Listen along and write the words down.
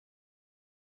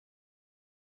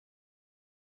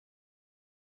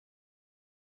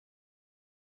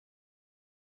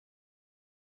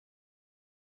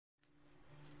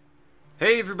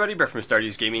Hey everybody, Brett from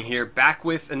AstartesGaming here, back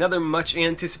with another much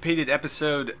anticipated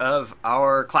episode of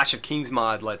our Clash of Kings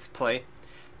mod Let's Play.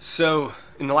 So,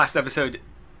 in the last episode,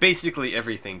 basically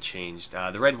everything changed.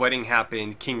 The Red Wedding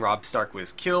happened, King Robb Stark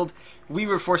was killed, we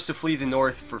were forced to flee the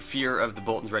north for fear of the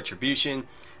Bolton's retribution,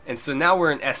 and so now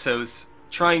we're in Essos,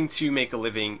 trying to make a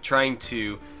living, trying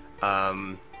to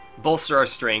bolster our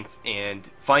strength and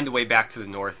find a way back to the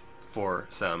north for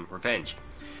some revenge.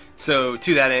 So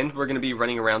to that end, we're going to be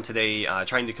running around today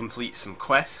trying to complete some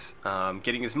quests,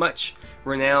 getting as much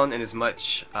renown and as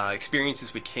much experience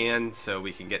as we can so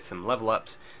we can get some level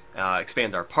ups,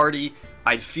 expand our party.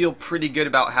 I'd feel pretty good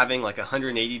about having like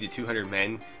 180 to 200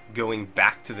 men going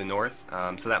back to the north,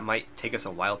 so that might take us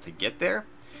a while to get there.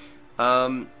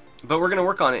 But we're going to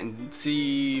work on it and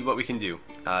see what we can do.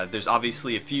 There's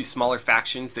obviously a few smaller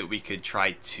factions that we could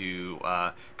try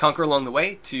to conquer along the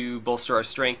way to bolster our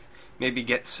strength. Maybe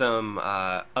get some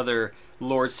other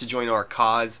lords to join our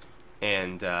cause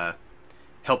and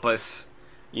help us,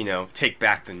 you know, take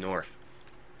back the north.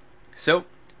 So,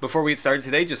 before we get started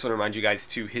today, just want to remind you guys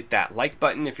to hit that like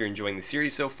button if you're enjoying the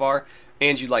series so far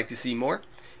and you'd like to see more.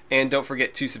 And don't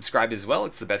forget to subscribe as well.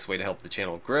 It's the best way to help the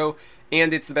channel grow,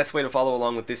 and it's the best way to follow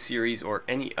along with this series or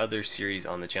any other series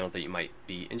on the channel that you might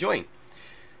be enjoying.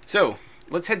 So,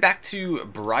 let's head back to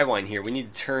Brywine here. We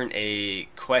need to turn a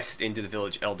quest into the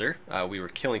village elder. We were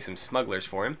killing some smugglers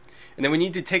for him. And then we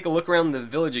need to take a look around the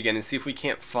village again and see if we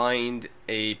can't find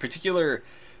a particular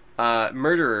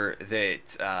murderer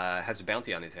that has a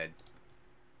bounty on his head.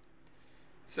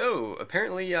 So,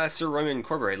 apparently Sir Roman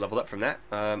Corbury leveled up from that.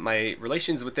 My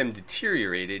relations with them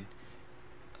deteriorated.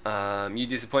 You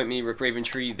disappoint me, Rook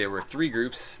Raventree. There were 3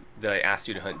 groups that I asked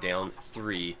you to hunt down.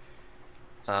 3.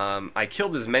 I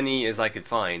killed as many as I could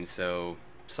find, so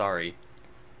sorry.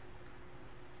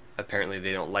 Apparently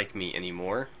they don't like me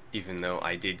anymore, even though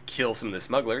I did kill some of the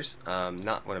smugglers.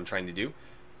 Not what I'm trying to do.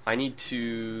 I need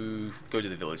to go to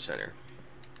the village center.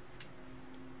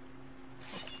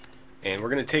 And we're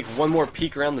going to take one more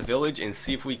peek around the village and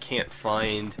see if we can't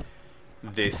find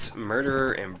this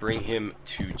murderer and bring him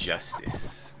to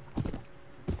justice.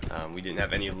 We didn't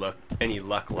have any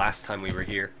luck last time we were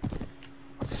here.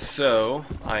 So,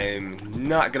 I'm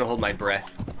not going to hold my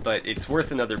breath, but it's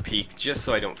worth another peek just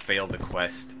so I don't fail the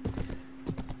quest.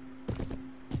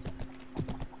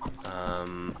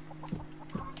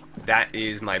 That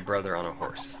is my brother on a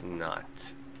horse,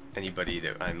 not anybody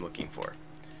that I'm looking for.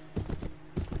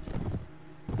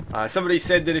 Somebody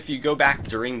said that if you go back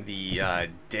during the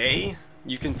day,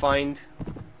 you can find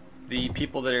the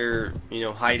people that are, you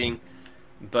know, hiding.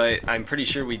 But I'm pretty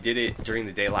sure we did it during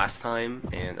the day last time,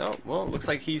 and oh, well, it looks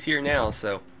like he's here now,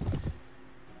 so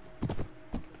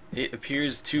it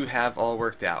appears to have all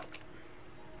worked out.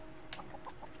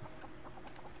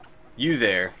 You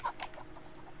there.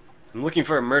 I'm looking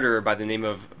for a murderer by the name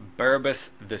of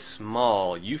Barabbas the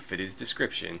Small. You fit his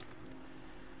description.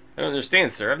 I don't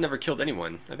understand, sir. I've never killed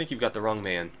anyone. I think you've got the wrong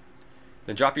man.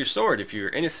 Then drop your sword. If you're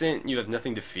innocent, you have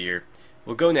nothing to fear.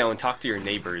 We'll go now and talk to your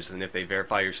neighbors, and if they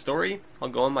verify your story, I'll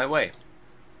go on my way.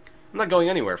 I'm not going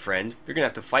anywhere, friend. You're gonna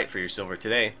have to fight for your silver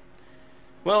today.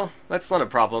 Well, that's not a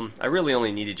problem. I really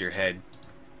only needed your head.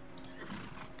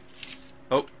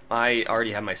 Oh, I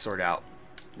already have my sword out.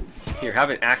 Here, have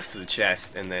an axe to the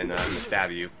chest, and then I'm gonna stab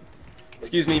you.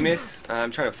 Excuse me, miss. I'm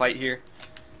trying to fight here.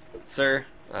 Sir,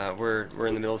 we're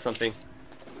in the middle of something.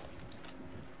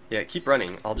 Yeah, keep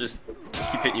running. I'll just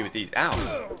keep hitting you with these.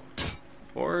 Ow!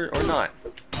 Or not.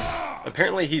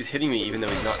 Apparently he's hitting me even though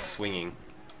he's not swinging.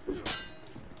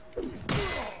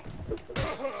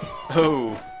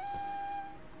 Oh!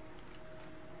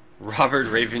 Robert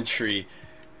Raventree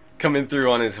coming through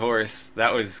on his horse.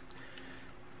 That was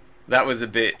a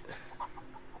bit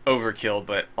overkill,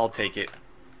 but I'll take it.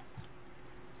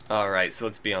 Alright, so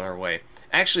let's be on our way.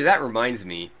 Actually, that reminds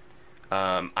me.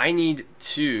 I need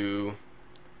to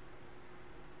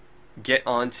get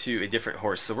onto a different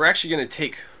horse. So we're actually going to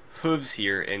take hooves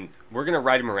here, and we're going to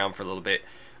ride him around for a little bit.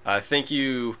 Thank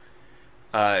you,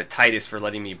 Titus, for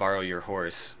letting me borrow your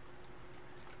horse.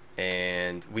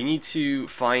 And we need to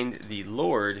find the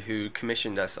Lord who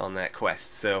commissioned us on that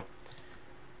quest. So,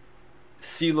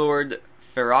 Sea Lord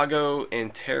Farrago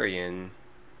Antarian,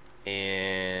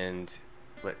 and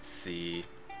let's see.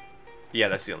 Yeah,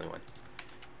 that's the only one.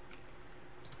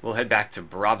 We'll head back to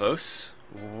Bravos,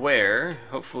 where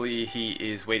hopefully he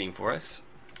is waiting for us.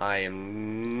 I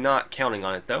am not counting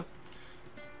on it though.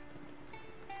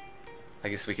 I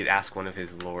guess we could ask one of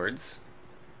his lords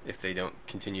if they don't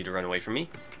continue to run away from me.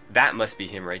 That must be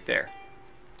him right there.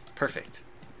 Perfect.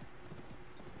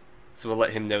 So we'll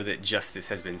let him know that justice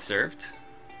has been served.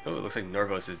 Oh, it looks like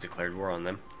Norvos has declared war on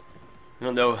them. I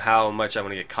don't know how much I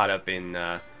want to get caught up in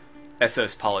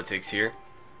Essos politics here.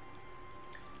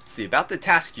 Let's see, about the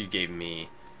task you gave me.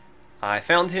 I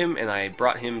found him and I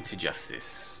brought him to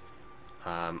justice.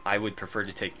 I would prefer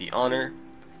to take the honor.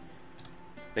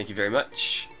 Thank you very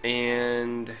much.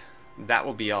 And that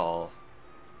will be all.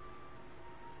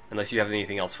 Unless you have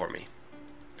anything else for me.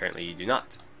 Apparently you do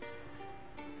not.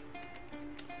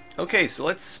 Okay, so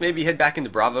let's maybe head back into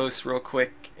Braavos real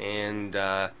quick and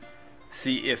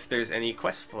see if there's any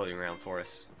quests floating around for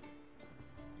us.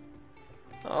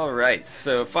 Alright,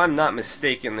 so if I'm not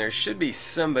mistaken, there should be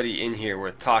somebody in here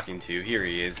worth talking to. Here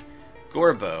he is.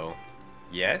 Gorbo.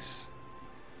 Yes?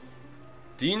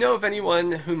 Do you know of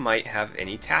anyone who might have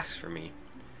any tasks for me?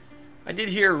 I did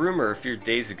hear a rumor a few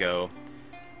days ago.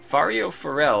 Fario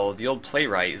Farrell, the old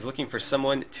playwright, is looking for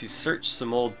someone to search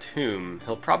some old tomb.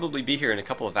 He'll probably be here in a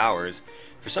couple of hours.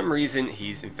 For some reason,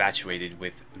 he's infatuated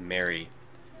with Mary.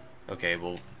 Okay,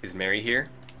 well, is Mary here?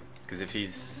 Because if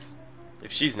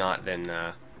she's not, then,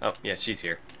 oh, yeah, she's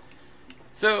here.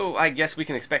 So, I guess we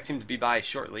can expect him to be by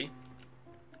shortly.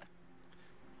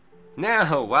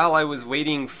 Now, while I was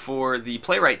waiting for the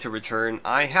playwright to return,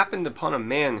 I happened upon a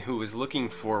man who was looking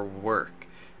for work.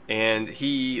 And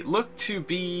he looked to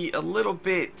be a little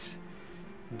bit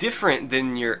different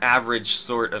than your average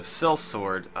sort of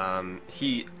sellsword.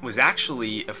 He was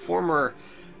actually a former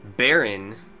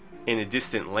baron in a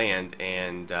distant land,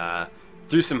 and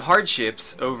through some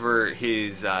hardships over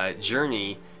his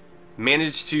journey,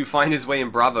 managed to find his way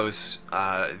in Braavos,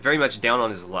 very much down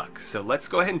on his luck. So let's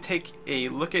go ahead and take a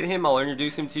look at him. I'll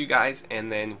introduce him to you guys,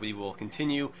 and then we will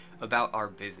continue about our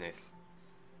business.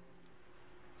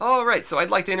 Alright, so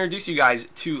I'd like to introduce you guys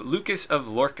to Lucas of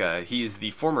Lorca. He's the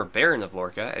former Baron of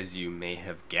Lorca, as you may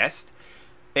have guessed.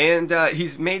 And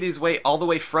he's made his way all the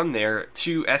way from there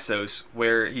to Essos,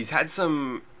 where he's had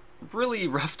some really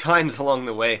rough times along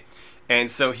the way.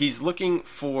 And so he's looking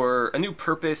for a new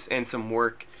purpose and some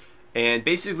work, and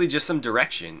basically just some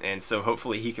direction. And so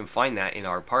hopefully he can find that in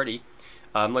our party.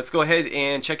 Let's go ahead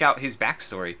and check out his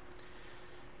backstory.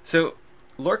 So,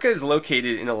 Lorca is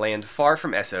located in a land far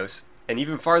from Essos, and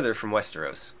even farther from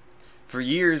Westeros. For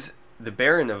years, the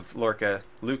Baron of Lorca,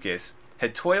 Lucas,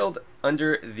 had toiled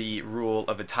under the rule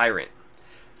of a tyrant.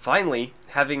 Finally,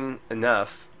 having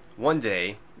enough, one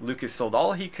day, Lucas sold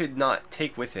all he could not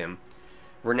take with him,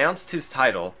 renounced his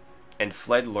title, and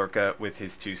fled Lorca with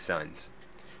his 2 sons.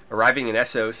 Arriving in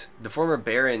Essos, the former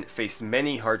Baron faced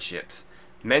many hardships.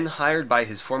 Men hired by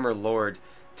his former lord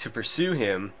to pursue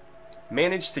him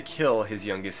managed to kill his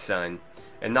youngest son,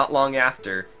 and not long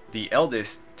after, the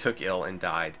eldest took ill and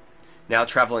died. Now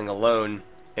traveling alone,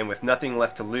 and with nothing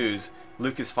left to lose,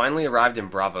 Lucas finally arrived in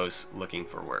Braavos looking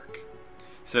for work.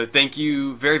 So thank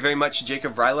you very, very much,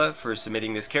 Jacob Vryla, for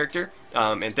submitting this character.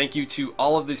 And thank you to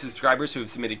all of the subscribers who have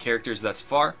submitted characters thus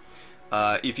far.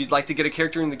 If you'd like to get a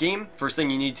character in the game, first thing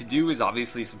you need to do is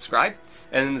obviously subscribe.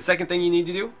 And then the second thing you need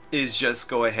to do is just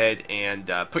go ahead and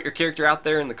put your character out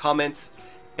there in the comments.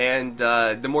 And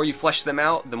the more you flesh them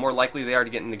out, the more likely they are to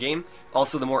get in the game.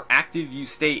 Also, the more active you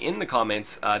stay in the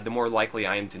comments, the more likely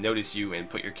I am to notice you and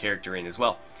put your character in as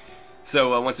well.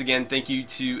 So once again, thank you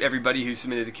to everybody who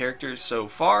submitted the characters so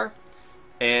far.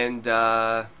 And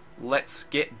let's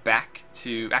get back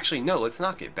to... Actually, no, let's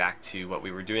not get back to what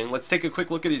we were doing. Let's take a quick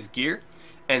look at his gear,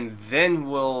 and then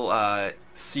we'll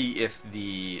see if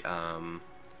the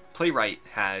playwright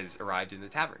has arrived in the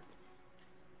tavern.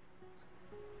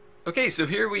 Okay, so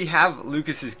here we have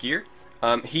Lucas's gear.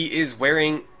 He is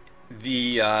wearing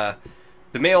the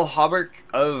male hauberk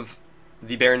of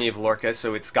the Barony of Lorca,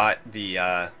 so it's got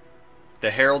the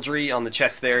heraldry on the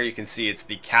chest there. You can see it's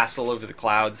the castle over the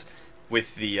clouds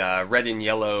with the red and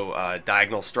yellow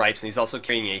diagonal stripes, and he's also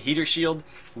carrying a heater shield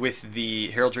with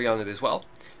the heraldry on it as well.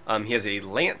 He has a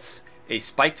lance, a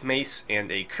spiked mace,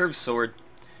 and a curved sword,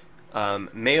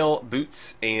 mail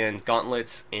boots and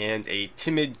gauntlets, and a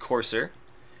timid courser.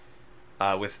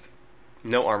 With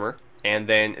no armor, and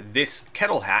then this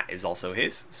kettle hat is also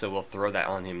his, so we'll throw that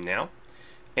on him now.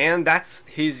 And that's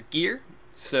his gear,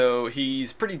 so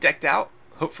he's pretty decked out.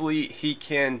 Hopefully he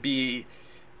can be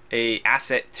a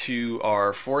asset to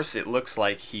our force. It looks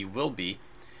like he will be.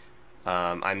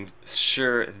 I'm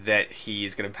sure that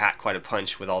he's going to pack quite a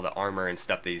punch with all the armor and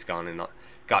stuff that he's got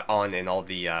on and all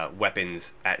the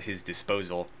weapons at his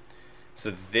disposal.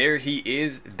 So there he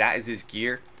is. That is his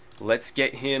gear. Let's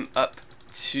get him up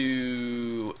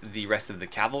to the rest of the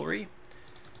cavalry.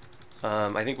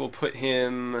 I think we'll put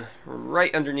him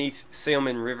right underneath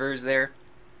Sailman Rivers there,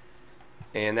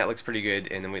 and that looks pretty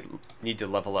good. And then we need to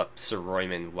level up Sir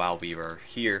Royman while we are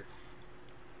here.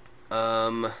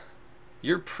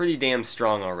 You're pretty damn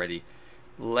strong already.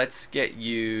 let's get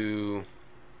you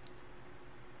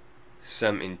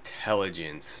some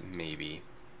intelligence, maybe.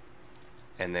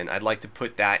 And then I'd like to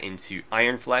put that into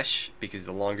Iron Flesh, because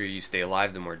the longer you stay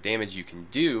alive, the more damage you can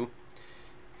do.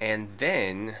 And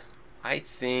then I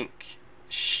think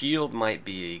Shield might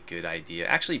be a good idea.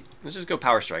 Actually, let's just go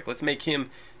Power Strike. Let's make him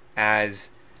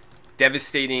as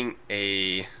devastating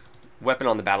a weapon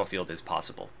on the battlefield as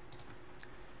possible.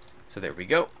 So there we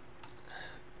go.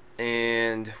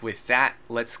 And with that,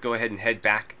 let's go ahead and head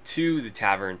back to the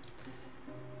tavern,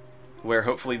 where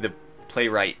hopefully the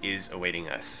playwright is awaiting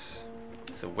us.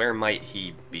 So where might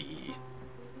he be?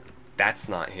 That's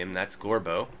not him, that's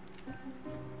Gorbo.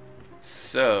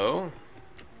 So,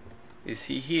 is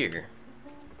he here?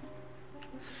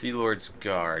 Sea Lord's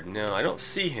Guard. No, I don't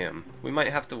see him. We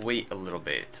might have to wait a little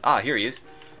bit. Ah, here he is.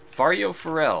 Fario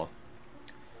Farrell.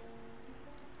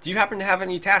 Do you happen to have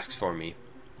any tasks for me?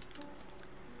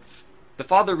 The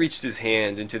father reached his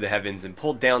hand into the heavens and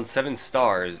pulled down 7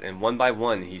 stars, and one by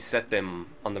one he set them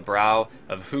on the brow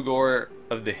of Hugor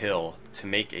of the Hill to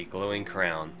make a glowing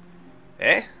crown.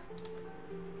 Eh?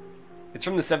 It's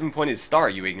from the 7-pointed star,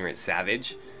 you ignorant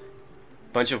savage.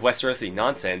 Bunch of Westerosi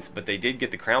nonsense, but they did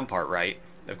get the crown part right.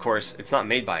 Of course, it's not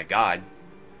made by a god.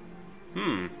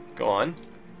 Go on.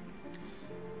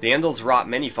 The Andals wrought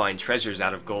many fine treasures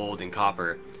out of gold and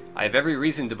copper. I have every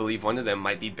reason to believe one of them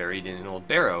might be buried in an old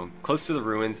barrow, close to the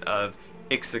ruins of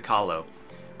Ixicalo.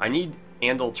 I need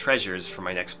Andal treasures for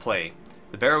my next play.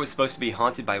 The barrow is supposed to be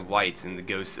haunted by wights and the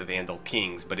ghosts of Andal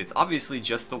kings, but it's obviously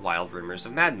just the wild rumors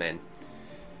of madmen.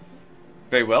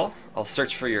 Very well, I'll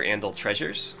search for your Andal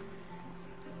treasures.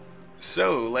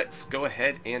 So, let's go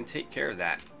ahead and take care of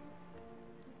that.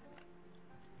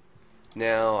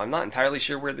 Now, I'm not entirely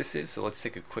sure where this is, so let's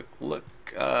take a quick look.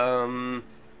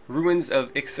 Ruins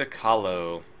of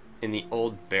Ixicalo in the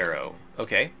Old Barrow.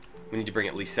 Okay, we need to bring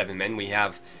at least 7 men. We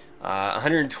have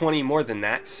 120 more than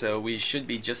that, so we should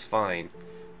be just fine.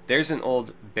 There's an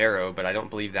old barrow, but I don't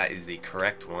believe that is the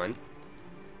correct one.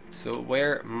 So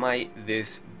where might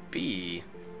this be?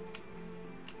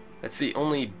 That's the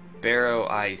only barrow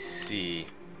I see.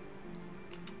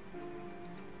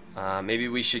 Maybe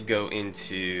we should go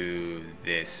into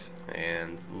this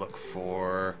and look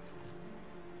for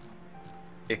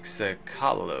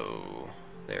Ixicalo.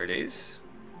 There it is.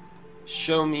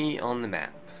 Show me on the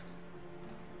map.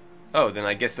 Oh, then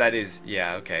I guess that is,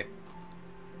 yeah, okay.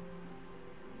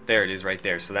 There it is right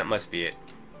there, so that must be it.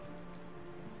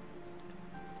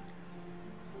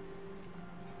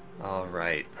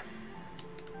 Alright.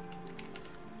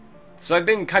 So I've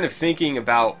been kind of thinking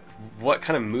about what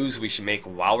kind of moves we should make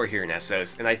while we're here in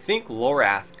Essos, and I think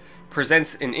Lorath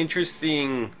presents an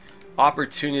interesting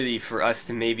opportunity for us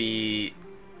to maybe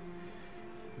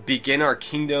begin our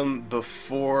kingdom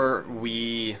before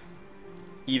we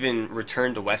even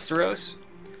return to Westeros.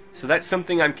 So that's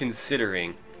something I'm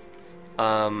considering.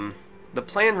 The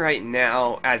plan right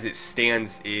now, as it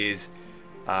stands, is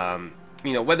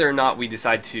you know, whether or not we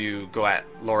decide to go at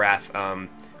Lorath,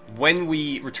 when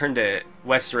we return to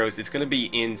Westeros, it's going to be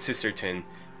in Sisterton,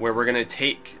 where we're going to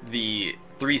take the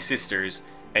 3 sisters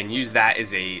and use that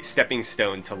as a stepping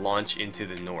stone to launch into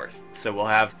the north. So we'll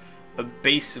have a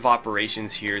base of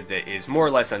operations here that is more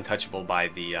or less untouchable by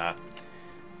the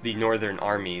northern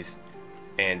armies,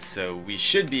 and so we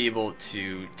should be able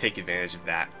to take advantage of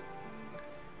that.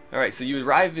 Alright, so you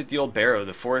arrive at the old barrow.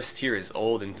 The forest here is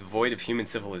old and devoid of human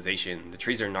civilization. The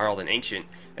trees are gnarled and ancient,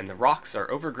 and the rocks are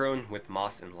overgrown with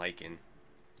moss and lichen.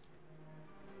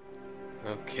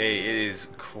 Okay, it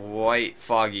is quite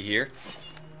foggy here.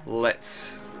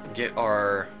 Let's get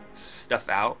our stuff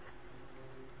out.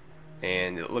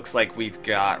 And it looks like we've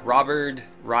got Robert,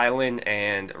 Rylan,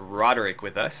 and Roderick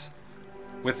with us.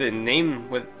 With a name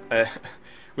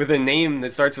with a name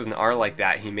that starts with an R like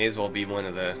that, he may as well be one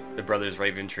of the brothers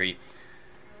Raventree.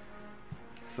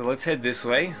 So let's head this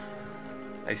way.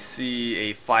 I see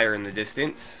a fire in the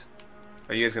distance.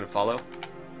 Are you guys gonna follow?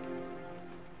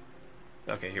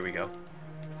 Okay, here we go.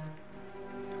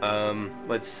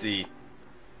 Let's see.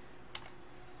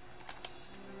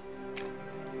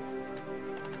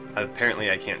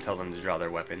 Apparently I can't tell them to draw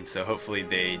their weapons, so hopefully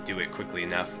they do it quickly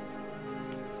enough.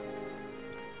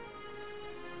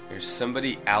 There's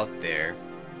somebody out there.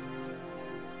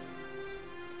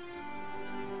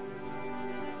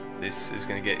 This is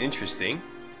going to get interesting,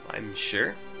 I'm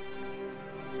sure.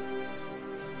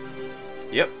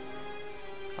 Yep.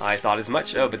 I thought as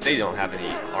much. Oh, but they don't have any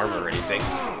armor or anything.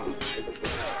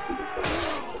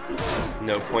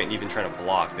 No point in even trying to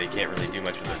block. They can't really do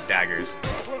much with those daggers.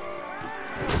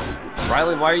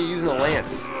 Rylan, why are you using a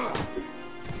lance?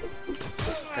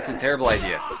 That's a terrible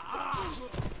idea.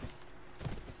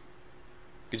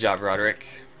 Good job, Roderick.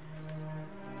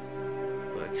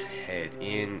 Let's head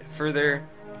in further.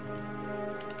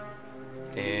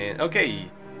 And, okay.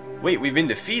 Wait, we've been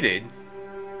defeated?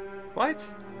 What?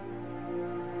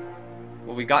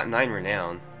 Well, we got 9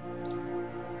 renown.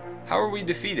 How are we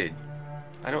defeated?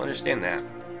 I don't understand that.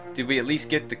 Did we at least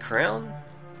get the crown?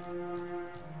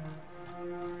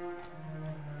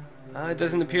 It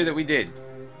doesn't appear that we did.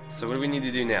 So what do we need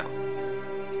to do now?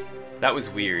 That was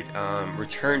weird.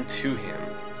 Return to him.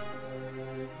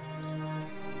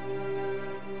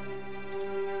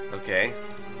 Okay.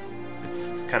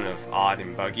 It's kind of odd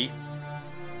and buggy.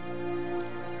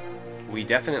 We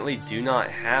definitely do not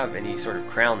have any sort of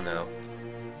crown, though.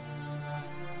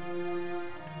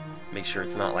 Make sure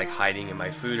it's not like hiding in my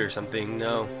food or something.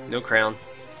 No, no crown.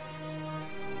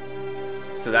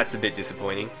 So that's a bit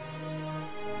disappointing.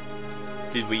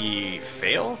 Did we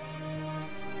fail?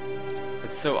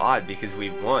 That's so odd because we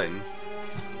won.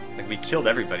 Like, we killed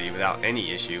everybody without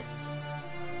any issue.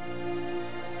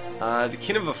 The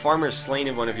kin of a farmer slain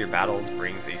in one of your battles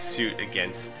brings a suit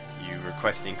against you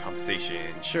requesting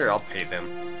compensation. Sure, I'll pay them.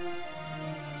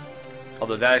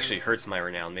 Although that actually hurts my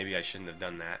renown. Maybe I shouldn't have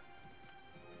done that.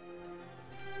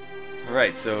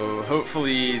 Alright, so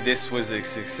hopefully this was a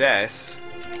success.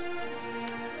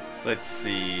 Let's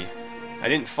see. I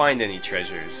didn't find any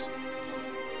treasures.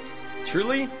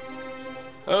 Truly?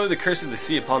 Oh, the curse of the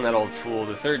sea upon that old fool.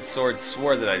 The third sword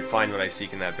swore that I'd find what I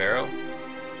seek in that barrow.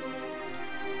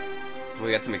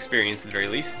 We got some experience at the very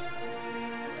least.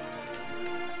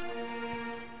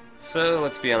 So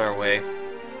let's be on our way.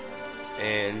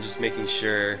 And just making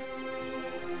sure.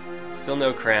 Still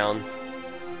no crown.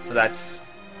 So that's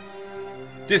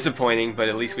disappointing, but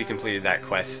at least we completed that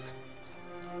quest.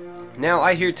 Now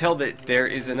I hear tell that there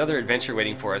is another adventure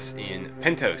waiting for us in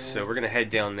Pentos, so we're going to head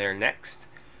down there next.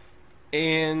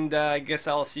 And I guess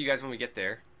I'll see you guys when we get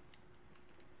there.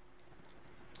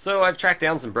 So I've tracked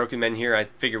down some broken men here. I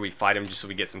figure we fight them just so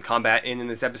we get some combat in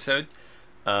this episode.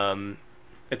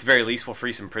 At the very least, we'll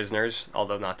free some prisoners,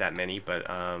 although not that many. But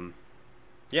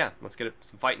yeah, let's get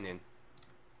some fighting in.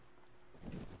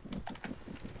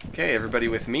 Okay, everybody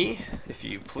with me, if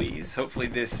you please. Hopefully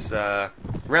this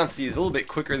round C is a little bit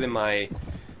quicker than my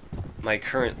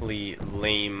currently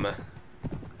lame,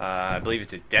 I believe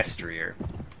it's a Destrier.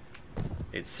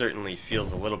 It certainly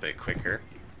feels a little bit quicker.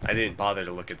 I didn't bother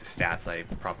to look at the stats. I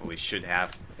probably should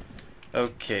have.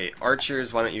 Okay,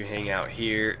 archers, why don't you hang out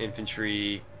here?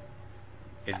 Infantry,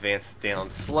 advance down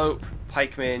slope.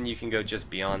 Pikemen, you can go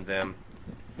just beyond them.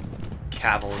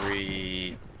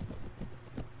 Cavalry,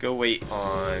 go wait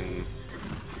on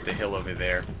the hill over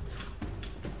there.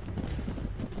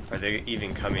 Are they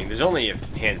even coming? There's only a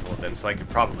handful of them, so I could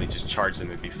probably just charge them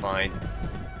and be fine.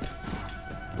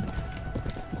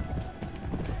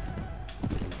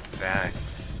 In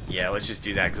fact, yeah, let's just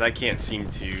do that, because I can't seem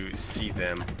to see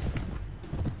them.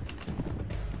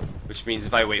 Which means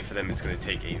if I wait for them, it's going to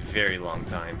take a very long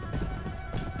time.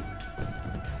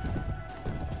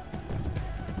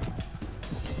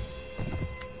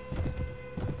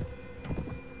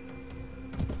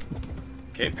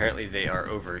 Okay, apparently they are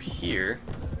over here.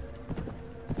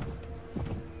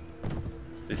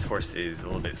 This horse is a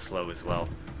little bit slow as well.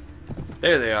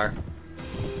 There they are.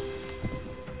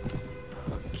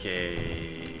 Okay.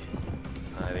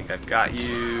 I think I've got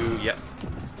you. Yep.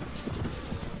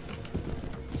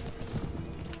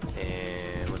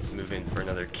 And let's move in for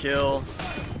another kill.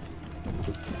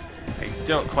 I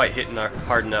don't quite hit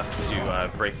hard enough to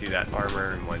break through that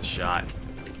armor in one shot.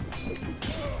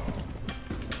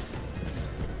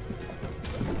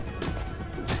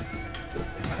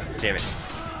 Damn it.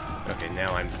 Okay,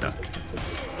 now I'm stuck.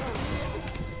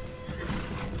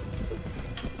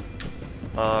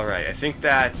 Alright, I think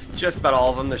that's just about all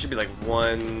of them. There should be like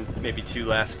 1, maybe 2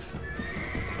 left.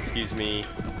 Excuse me.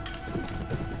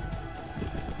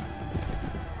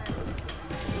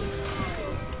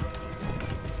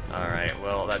 Alright,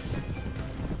 well that's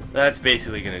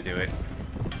basically gonna do it.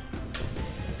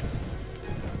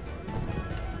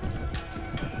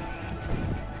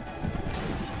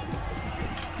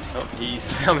 Oh, he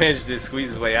somehow managed to squeeze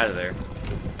his way out of there.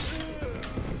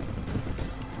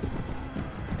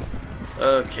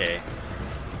 Okay.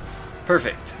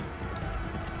 Perfect.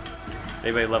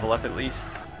 Anybody level up at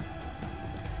least?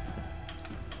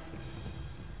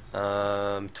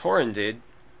 Torin did.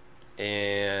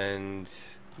 And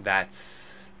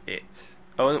that's it.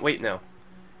 Oh, wait, no.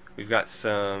 We've got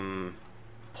some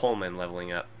Pullman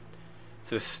leveling up.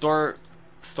 So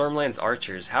Stormland's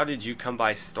archers. How did you come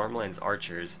by Stormland's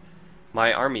archers?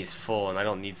 My army's full and I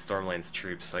don't need Stormland's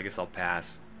troops, so I guess I'll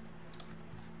pass.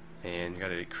 And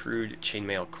got a crude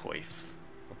chainmail coif.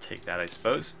 I'll take that, I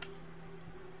suppose.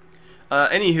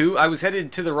 Anywho, I was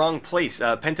headed to the wrong place.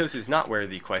 Pentos is not where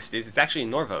the quest is. It's actually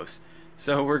in Norvos.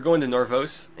 So we're going to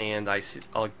Norvos, and I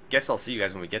guess I'll see you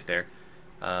guys when we get there.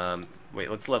 Wait,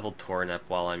 let's level Torn up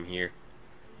while I'm here.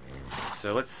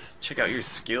 So let's check out your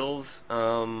skills.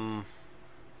 Wow.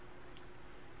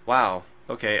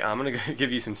 Okay, I'm gonna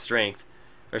give you some strength.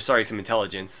 Or sorry, some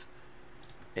intelligence.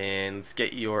 And let's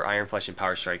get your Iron Flesh and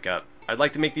Power Strike up. I'd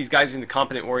like to make these guys into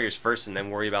competent warriors first and then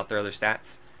worry about their other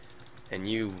stats. And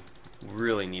you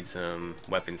really need some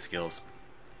weapon skills.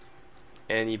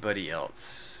 Anybody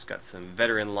else? Got some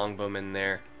veteran longbowmen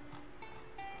there.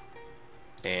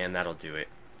 And that'll do it.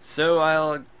 So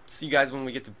I'll see you guys when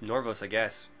we get to Norvos, I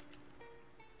guess.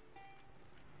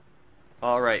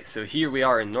 Alright, so here we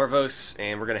are in Norvos,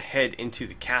 and we're going to head into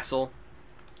the castle,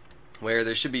 where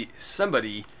there should be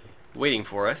somebody waiting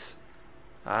for us.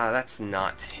 That's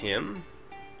not him.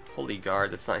 Holy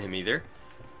Guard, that's not him either.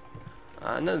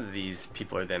 None of these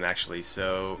people are them, actually.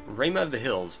 So, Rayma of the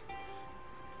Hills.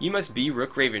 You must be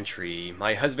Rook Raventree.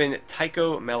 My husband,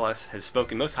 Tycho Melas, has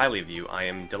spoken most highly of you. I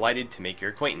am delighted to make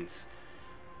your acquaintance.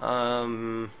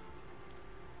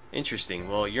 Interesting.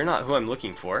 Well, you're not who I'm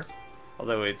looking for,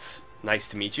 although it's nice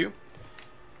to meet you.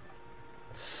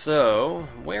 So,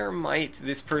 where might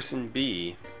this person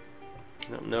be?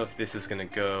 I don't know if this is going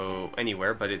to go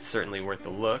anywhere, but it's certainly worth a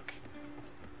look.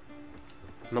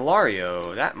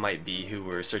 Malario, that might be who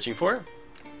we're searching for.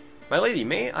 My lady,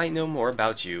 may I know more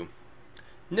about you?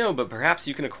 No, but perhaps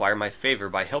you can acquire my favor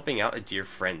by helping out a dear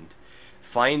friend.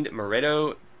 Find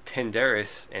Moreto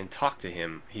Tenderis and talk to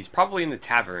him. He's probably in the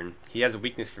tavern. He has a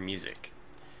weakness for music.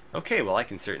 Okay, well I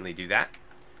can certainly do that.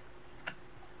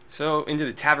 So, into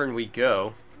the tavern we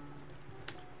go.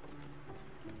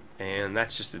 And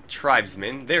that's just a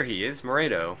tribesman. There he is,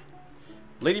 Moreto.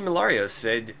 Lady Malario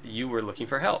said you were looking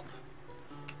for help.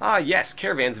 Ah, yes,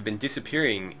 caravans have been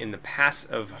disappearing in the pass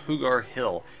of Hugar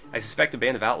Hill. I suspect a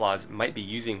band of outlaws might be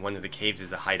using one of the caves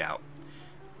as a hideout.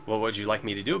 What would you like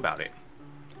me to do about it?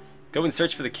 Go and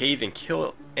search for the cave and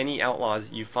kill any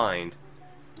outlaws you find.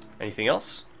 Anything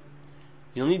else?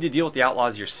 You'll need to deal with the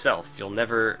outlaws yourself. You'll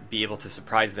never be able to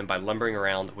surprise them by lumbering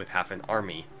around with half an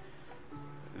army.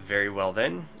 Very well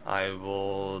then, I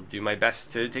will do my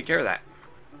best to take care of that.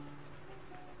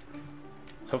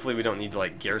 Hopefully we don't need to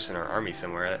like garrison our army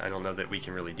somewhere. I don't know that we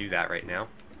can really do that right now.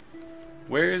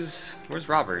 Where's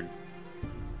Robert?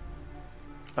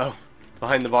 Oh,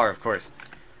 behind the bar, of course.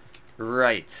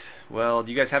 Right. Well,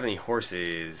 do you guys have any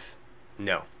horses?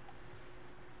 No.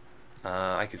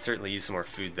 I could certainly use some more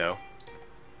food though.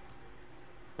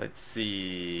 Let's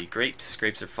see. Grapes.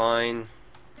 Grapes are fine.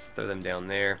 Let's throw them down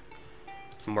there.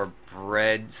 Some more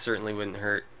bread certainly wouldn't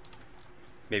hurt.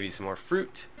 Maybe some more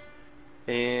fruit.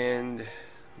 And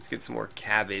let's get some more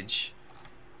cabbage.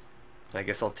 I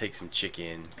guess I'll take some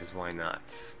chicken, because why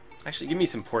not? Actually, give me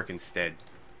some pork instead.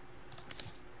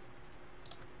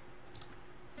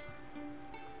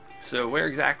 So where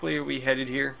exactly are we headed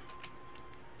here?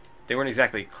 They weren't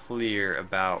exactly clear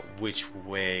about which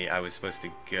way I was supposed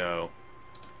to go.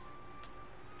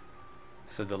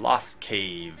 So the Lost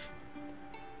Cave.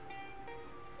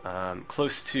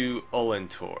 Close to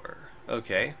Olentor.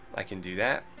 Okay, I can do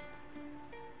that.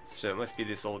 So it must be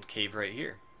this old cave right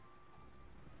here.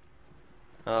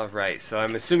 Alright, so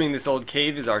I'm assuming this old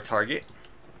cave is our target.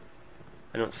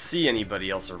 I don't see anybody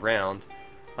else around.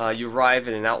 You arrive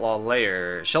in an outlaw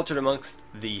lair, sheltered amongst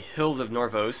the hills of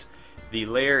Norvos. The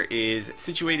lair is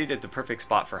situated at the perfect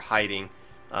spot for hiding.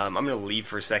 I'm going to leave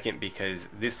for a second because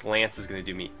this lance is going to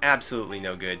do me absolutely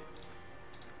no good.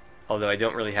 Although I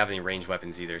don't really have any ranged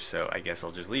weapons either, so I guess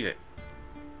I'll just leave it.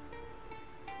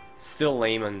 Still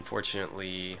lame,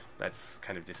 unfortunately. That's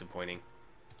kind of disappointing.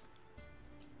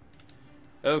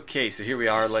 Okay, so here we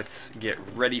are. Let's get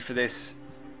ready for this.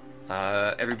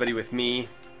 Everybody with me.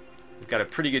 We've got a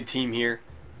pretty good team here.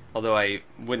 Although I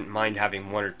wouldn't mind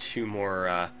having one or two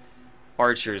more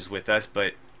archers with us,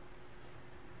 but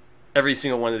every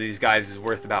single one of these guys is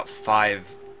worth about five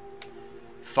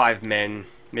men,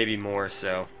 maybe more,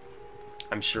 so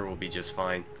I'm sure we'll be just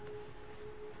fine.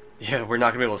 Yeah, we're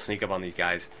not going to be able to sneak up on these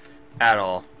guys at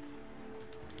all.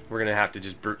 We're going to have to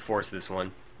just brute force this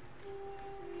one.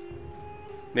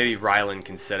 Maybe Ryland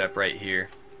can set up right here.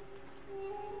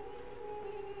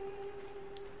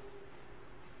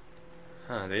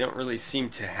 Huh, they don't really seem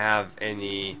to have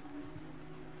any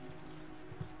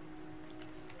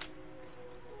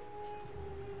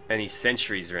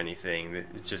sentries or anything.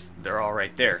 It's just, they're all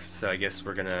right there. So I guess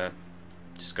we're going to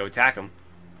just go attack them.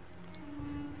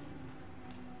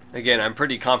 Again, I'm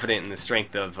pretty confident in the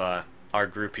strength of our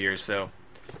group here, so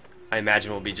I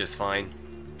imagine we'll be just fine.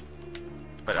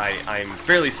 But I'm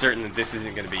fairly certain that this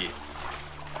isn't going to be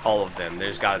all of them.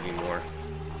 There's got to be more.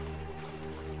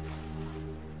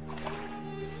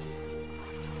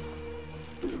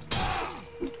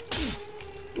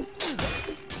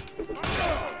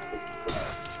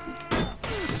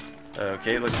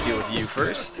 Okay, let's deal with you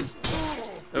first.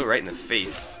 Oh, right in the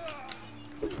face.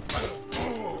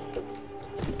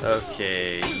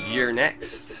 Okay, you're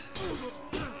next.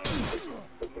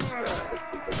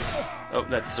 Oh,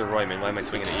 that's Sir Royman. Why am I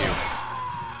swinging at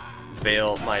you?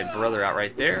 Bail my brother out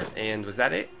right there. And was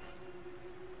that it?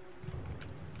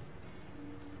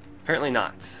 Apparently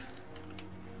not.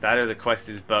 That or the quest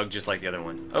is bugged just like the other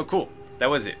one. Oh, cool. That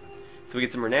was it. So we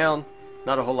get some renown.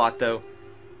 Not a whole lot, though.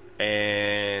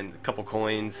 And a couple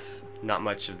coins. Not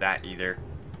much of that either.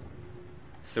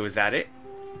 So is that it?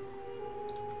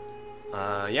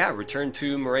 Yeah, return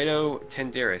to Moreto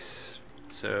Tenderis.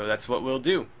 So that's what we'll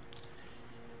do.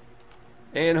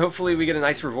 And hopefully we get a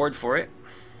nice reward for it.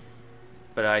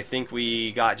 But I think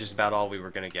we got just about all we were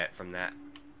going to get from that.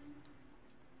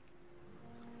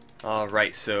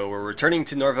 Alright, so we're returning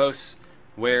to Norvos,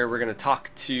 where we're going to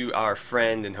talk to our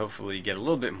friend and hopefully get a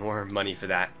little bit more money for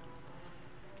that.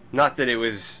 Not that it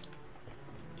was,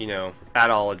 you know, at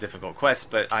all a difficult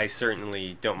quest, but I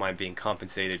certainly don't mind being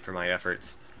compensated for my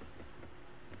efforts.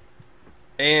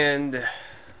 And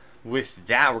with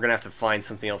that, we're going to have to find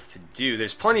something else to do.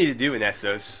 There's plenty to do in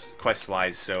Essos,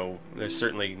 quest-wise, so there's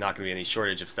certainly not going to be any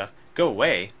shortage of stuff. Go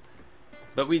away.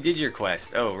 But we did your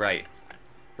quest. Oh, right.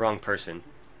 Wrong person.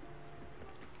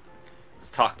 Let's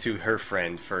talk to her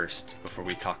friend first, before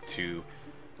we talk to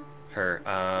her.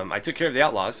 I took care of the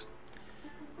outlaws.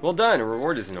 Well done. A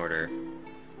reward is in order.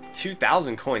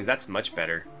 2,000 coins. That's much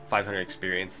better. 500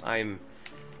 experience. I'm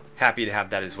happy to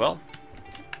have that as well.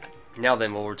 Now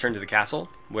then, we'll return to the castle,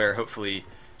 where hopefully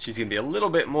she's going to be a little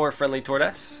bit more friendly toward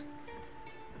us.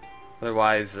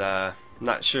 Otherwise,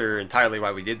 not sure entirely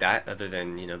why we did that, other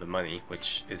than, you know, the money,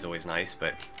 which is always nice,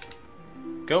 but...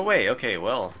 Go away. Okay,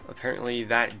 well, apparently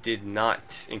that did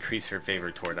not increase her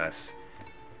favor toward us.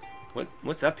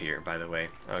 What's up here, by the way?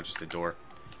 Oh, just a door.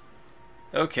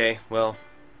 Okay, well...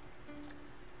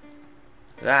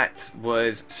 That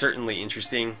was certainly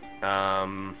interesting.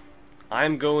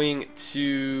 I'm going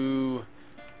to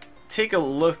take a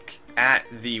look at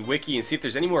the wiki and see if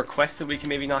there's any more quests that we can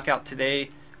maybe knock out today,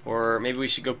 or maybe we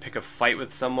should go pick a fight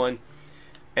with someone.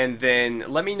 And then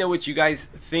let me know what you guys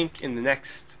think in the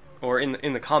next, or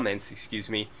in the comments, excuse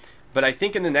me. But I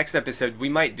think in the next episode we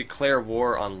might declare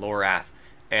war on Lorath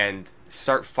and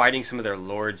start fighting some of their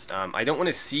lords. I don't want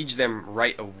to siege them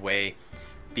right away,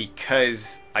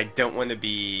 because I don't want to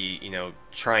be, you know,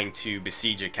 trying to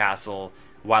besiege a castle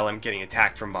while I'm getting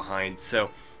attacked from behind.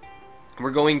 So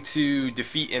we're going to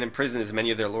defeat and imprison as many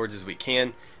of their lords as we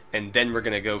can, and then we're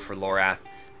going to go for Lorath.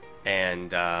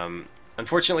 And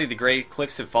unfortunately the Grey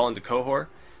Cliffs have fallen to Qohor,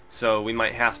 so we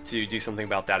might have to do something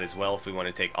about that as well if we want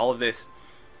to take all of this.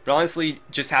 But honestly,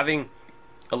 just having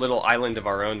a little island of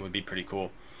our own would be pretty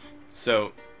cool.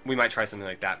 So we might try something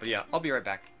like that. But yeah, I'll be right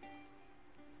back.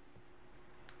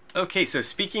 Okay, so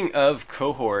speaking of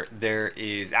Qohor, there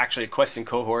is actually a quest in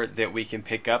Qohor that we can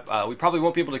pick up. We probably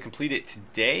won't be able to complete it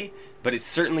today, but it's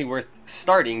certainly worth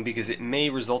starting because it may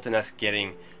result in us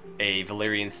getting a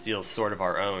Valyrian steel sword of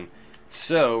our own.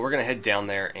 So we're going to head down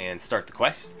there and start the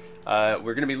quest. We're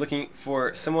going to be looking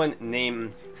for someone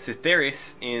named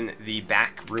Cytheris in the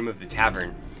back room of the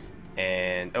tavern.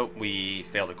 And, oh, we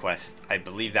failed a quest. I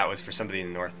believe that was for somebody in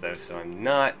the north, though, so I'm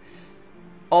not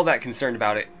all that concerned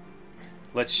about it.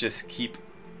 Let's just keep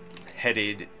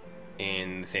headed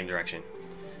in the same direction.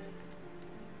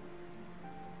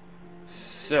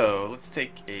 So, let's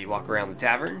take a walk around the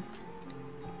tavern.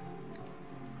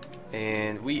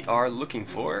 And we are looking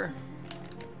for...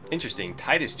 Interesting,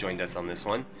 Titus joined us on this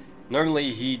one.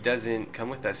 Normally he doesn't come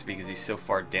with us because he's so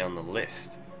far down the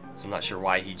list. So I'm not sure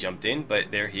why he jumped in,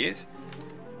 but there he is.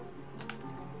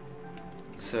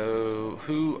 So,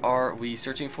 who are we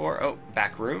searching for? Oh,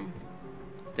 back room.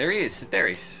 There he is,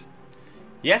 Cytheris.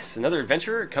 Yes, another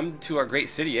adventurer come to our great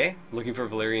city, eh? Looking for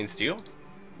Valyrian steel?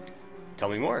 Tell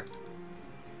me more.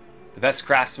 The best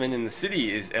craftsman in the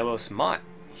city is Elos Mott.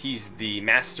 He's the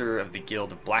master of the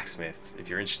Guild of Blacksmiths. If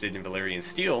you're interested in Valyrian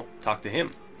steel, talk to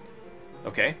him.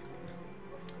 Okay.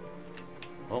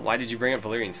 Well, why did you bring up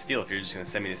Valyrian steel if you're just going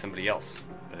to send me to somebody else?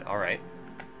 But, alright.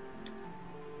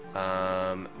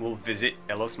 We'll visit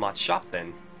Elos Mott's shop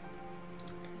then.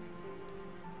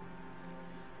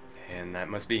 And that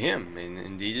must be him, and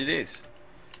indeed it is.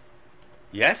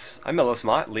 Yes, I'm Elos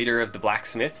Mott, leader of the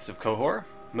blacksmiths of Qohor,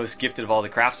 most gifted of all the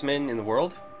craftsmen in the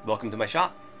world. Welcome to my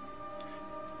shop.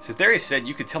 Cytheris said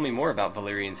you could tell me more about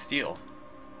Valyrian steel.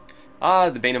 Ah,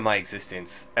 the bane of my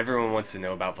existence. Everyone wants to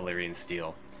know about Valyrian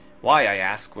steel. Why, I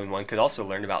ask, when one could also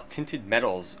learn about tinted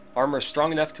metals, armor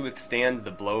strong enough to withstand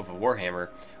the blow of a warhammer,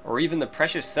 or even the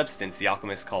precious substance the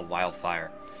alchemists call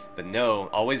wildfire. But no,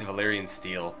 always Valyrian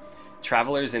steel.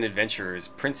 Travelers and adventurers,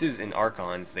 princes and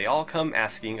archons, they all come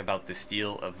asking about the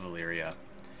steel of Valyria.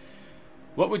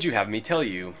 What would you have me tell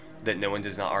you that no one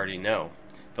does not already know?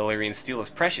 Valyrian steel is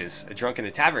precious. A drunk in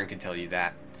a tavern can tell you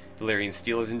that. Valyrian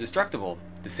steel is indestructible.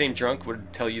 The same drunk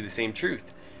would tell you the same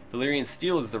truth. Valyrian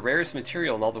steel is the rarest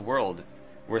material in all the world,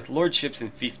 worth lordships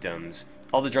and fiefdoms.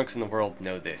 All the drunks in the world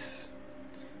know this.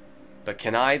 But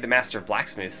can I, the master of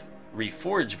blacksmiths,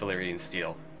 reforge Valyrian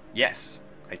steel? Yes,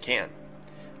 I can.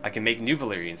 I can make new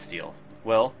Valyrian steel.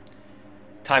 Well,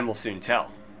 time will soon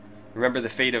tell. Remember the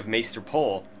fate of Maester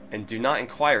Pole, and do not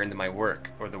inquire into my work,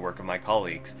 or the work of my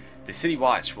colleagues. The City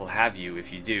Watch will have you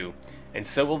if you do, and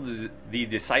so will the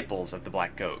disciples of the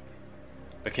Black Goat.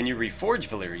 But can you reforge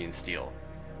Valyrian steel?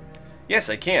 Yes,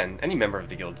 I can. Any member of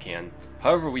the guild can.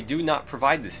 However, we do not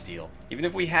provide this steel. Even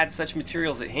if we had such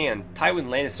materials at hand, Tywin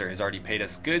Lannister has already paid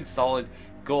us good, solid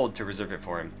gold to reserve it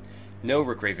for him. No,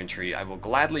 Rook Raventree, I will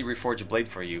gladly reforge a blade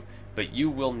for you, but you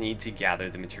will need to gather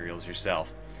the materials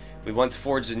yourself. We once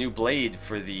forged a new blade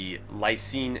for the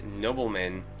Lysine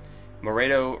nobleman,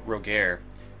 Moredo Roger.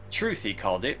 Truth, he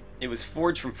called it. It was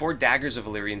forged from 4 daggers of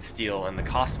Valyrian steel, and the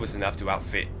cost was enough to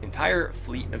outfit an entire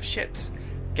fleet of ships.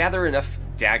 Gather enough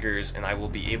daggers, and I will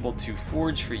be able to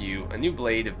forge for you a new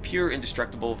blade of pure,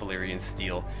 indestructible Valyrian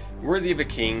steel, worthy of a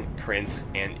king, prince,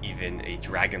 and even a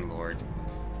dragon lord.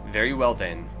 Very well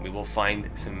then, we will find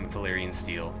some Valyrian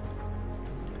steel.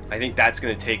 I think that's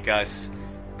going to take us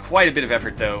quite a bit of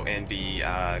effort, though, and be,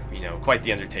 quite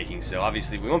the undertaking. So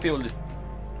obviously, we won't be able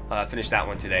to finish that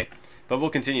one today, but we'll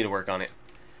continue to work on it.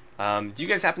 Do you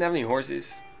guys happen to have any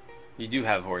horses? You do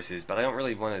have horses, but I don't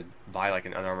really want to buy like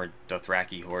an unarmored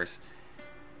Dothraki horse.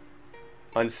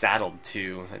 Unsaddled,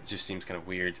 too. That just seems kind of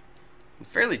weird. It's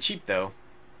fairly cheap, though.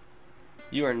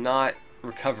 You are not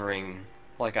recovering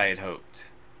like I had hoped.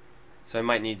 So I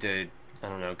might need to, I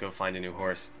don't know, go find a new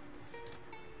horse.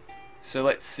 So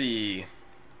let's see.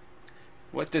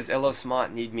 What does Elos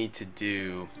Mott need me to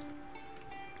do?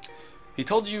 He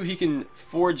told you he can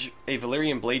forge a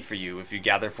Valyrian blade for you if you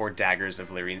gather 4 daggers of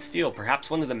Valyrian steel. Perhaps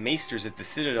one of the maesters at the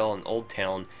Citadel in Old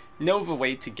Town know of a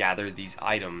way to gather these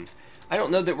items. I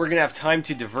don't know that we're going to have time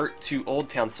to divert to Old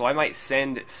Town, so I might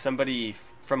send somebody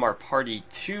from our party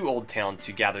to Old Town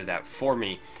to gather that for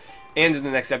me. And in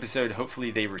the next episode,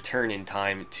 hopefully they return in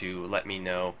time to let me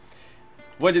know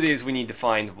what it is we need to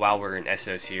find while we're in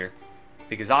Essos here.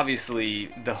 Because obviously,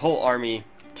 the whole army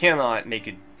cannot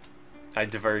make a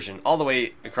diversion all the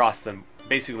way across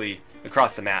basically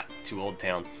across the map to Old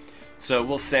Town. So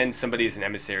we'll send somebody as an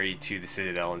emissary to the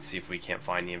Citadel and see if we can't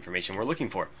find the information we're looking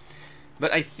for.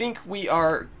 But I think we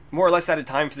are more or less out of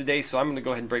time for the day, so I'm going to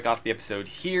go ahead and break off the episode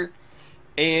here.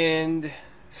 And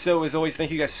so as always,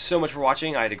 thank you guys so much for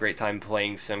watching. I had a great time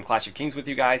playing some Clash of Kings with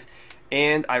you guys,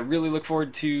 and I really look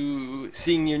forward to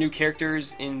seeing your new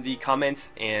characters in the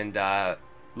comments, and I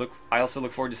also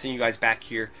look forward to seeing you guys back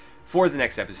here for the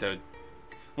next episode.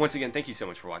 Once again, thank you so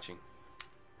much for watching.